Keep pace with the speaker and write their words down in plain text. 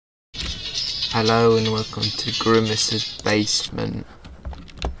Hello and welcome to Grimace's basement.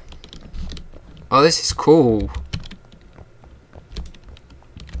 Oh, this is cool.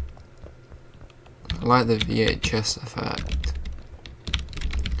 I like the VHS effect.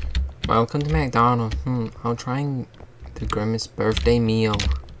 Welcome to McDonald. I'll try the Grimace birthday meal.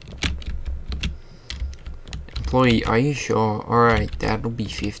 Employee, are you sure? Alright, that'll be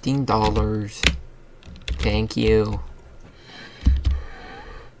 $15. Thank you.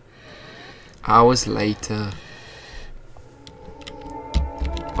 Hours later.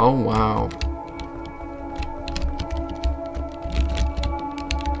 Oh wow.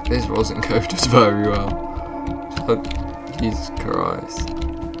 This wasn't coded very well. But Jesus Christ.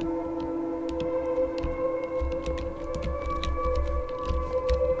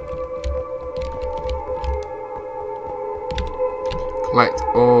 Collect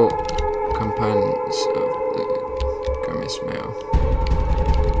all components of the Grimace mail.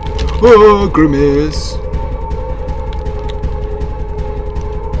 Oh, Grimace!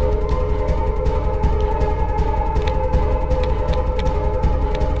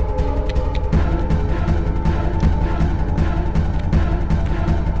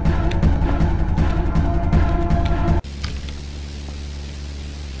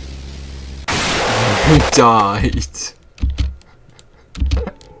 He died.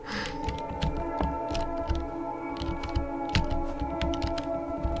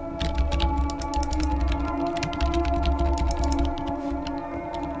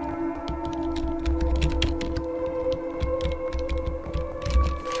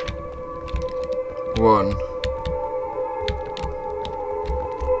 One.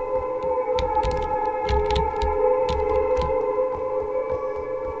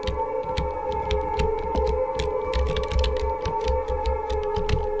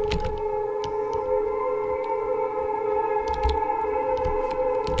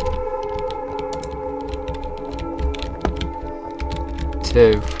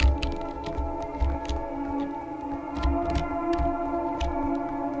 Two.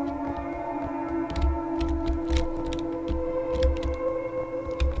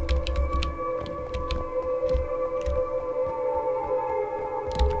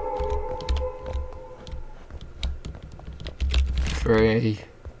 Three.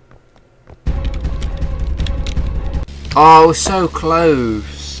 Oh, so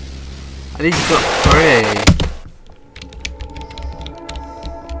close. At least got three.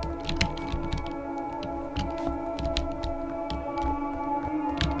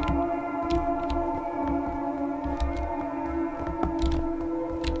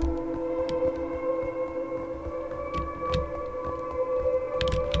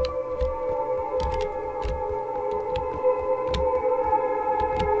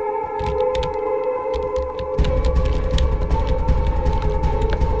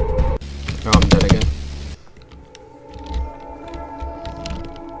 Oh, I'm dead again.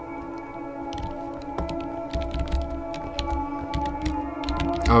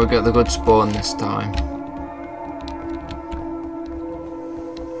 Oh, we got the good spawn this time.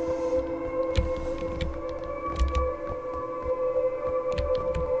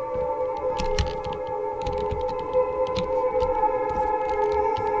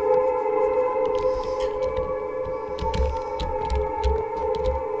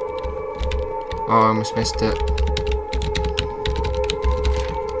 Oh, I almost missed it.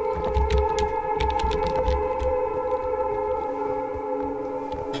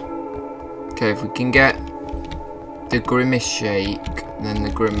 Okay, if we can get the Grimace shake, then the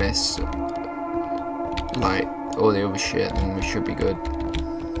Grimace, like, all the other shit, then we should be good.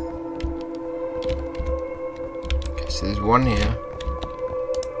 Okay, so there's one here.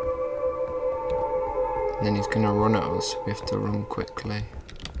 And then he's gonna run at us, we have to run quickly.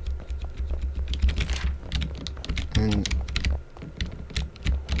 And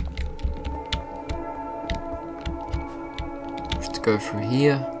we have to go through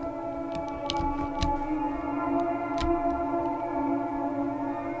here.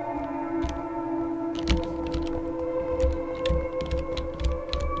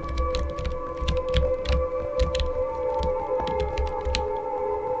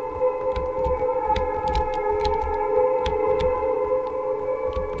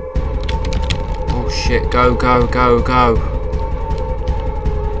 Shit, go, go, go, go.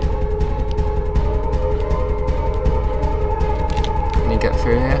 Can you get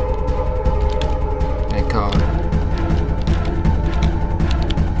through here? I can't.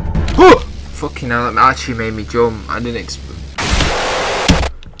 Oh! Fucking hell, that actually made me jump. I didn't expect.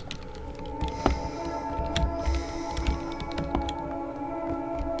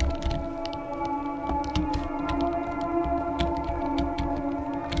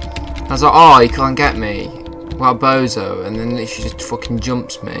 I was like, oh, he can't get me. What a bozo. And then she just fucking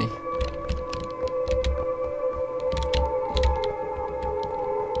jumps me.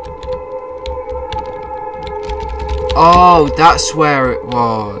 Oh, that's where it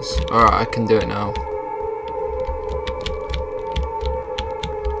was. Alright, I can do it now.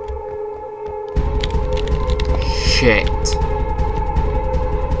 Shit.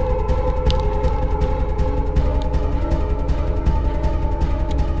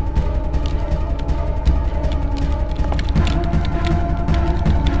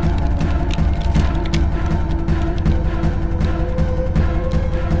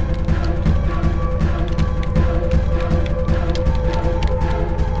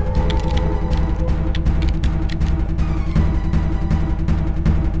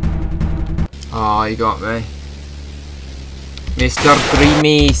 Oh, you got me. Mr.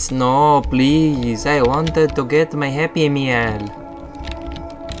 Grimace, no, please. I wanted to get my Happy Meal.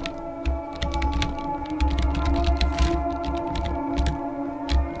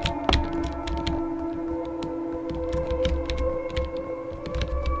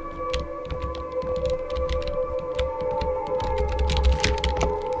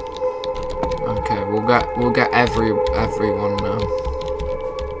 Okay, we'll get everyone now.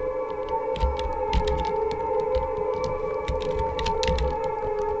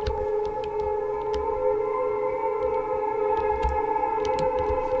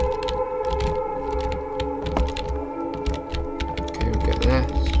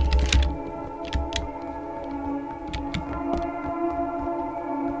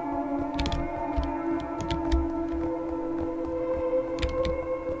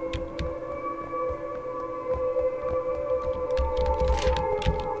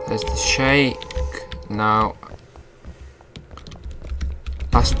 There's the shake. No.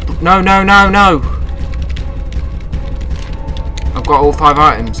 That's no. I've got all 5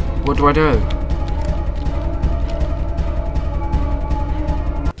 items. What do I do?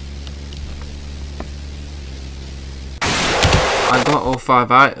 I got all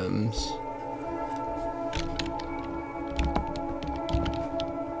 5 items.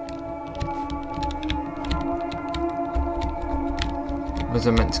 Was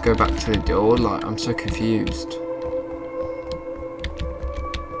I meant to go back to the door? Like, I'm so confused.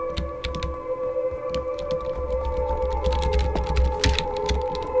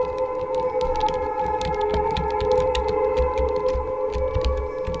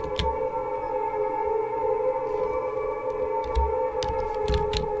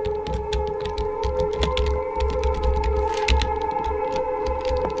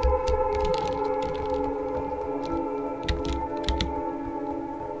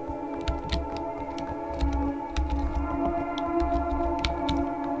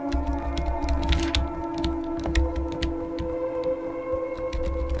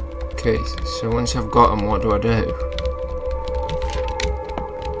 Okay, so once I've got them, what do I do?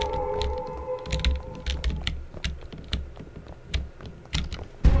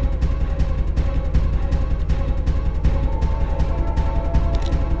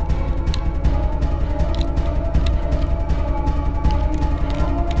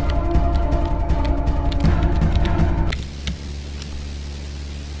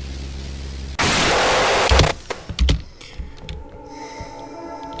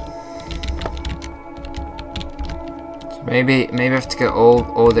 Maybe I have to get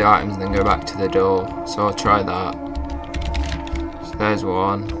all the items and then go back to the door. So I'll try that. So there's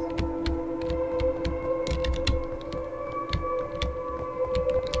one.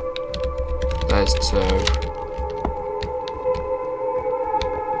 There's 2.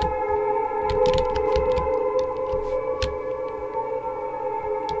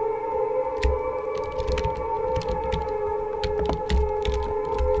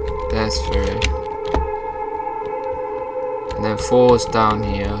 There's 3. And then 4's down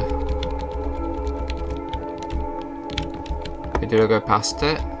here. Okay, did I go past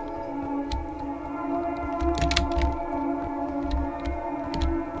it?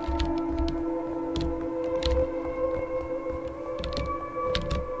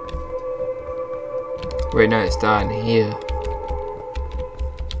 Wait, no, it's down here.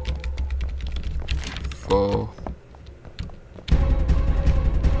 4.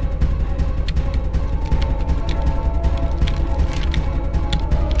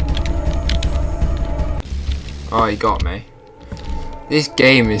 Oh, he got me. This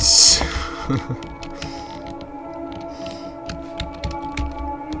game is...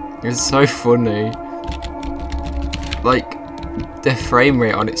 it's so funny. Like, the frame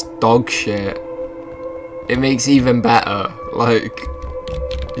rate on it's dog shit. It makes even better. Like,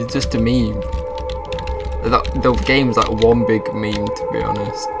 it's just a meme. The game's like one big meme, to be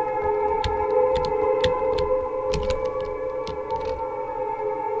honest.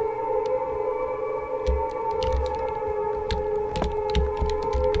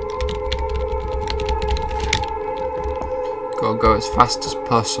 go as fast as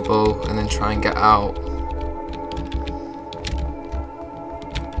possible and then try and get out.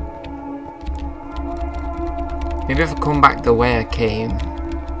 Maybe if I come back the way I came.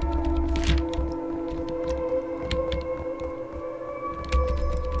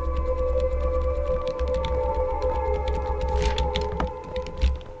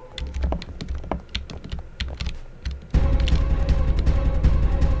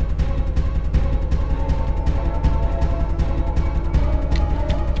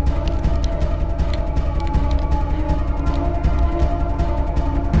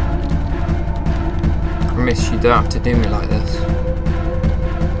 Grimace, you don't have to do me like this.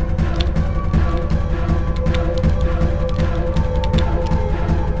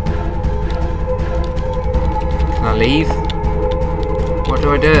 Can I leave? What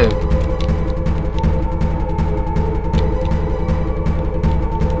do I do?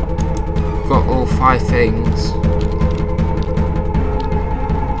 I've got all 5 things.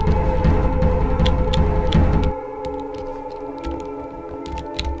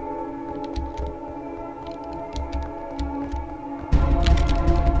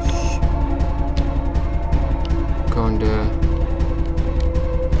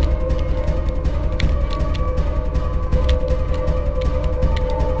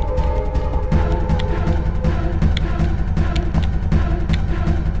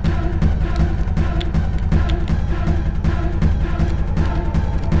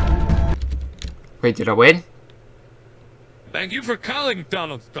 Wait, did I win? Thank you for calling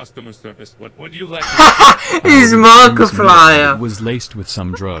McDonald's customer service. What would you like? He's Markiplier. It was laced with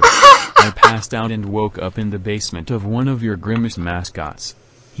some drugs. I passed out and woke up in the basement of one of your Grimace mascots.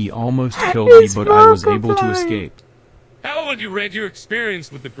 He almost killed me, but I was able to escape. How would you rate your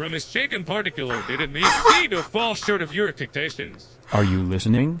experience with the Grimace shake in particular? Did it exceed or fall short of your expectations? Are you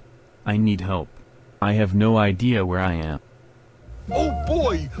listening? I need help. I have no idea where I am. Oh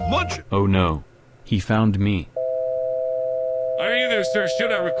boy, much. Oh no. He found me. Are you there, sir?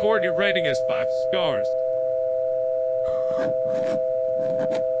 Should I record your rating as 5 stars?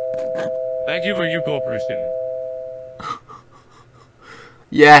 Thank you for your cooperation.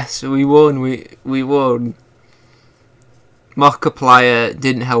 Yes, we won. We won. Markiplier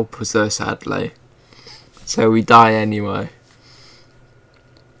didn't help us though, sadly. So we die anyway.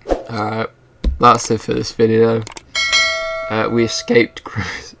 That's it for this video. We escaped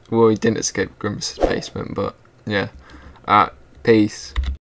Grimace. Well, we didn't escape Grimace's basement, but yeah. Peace.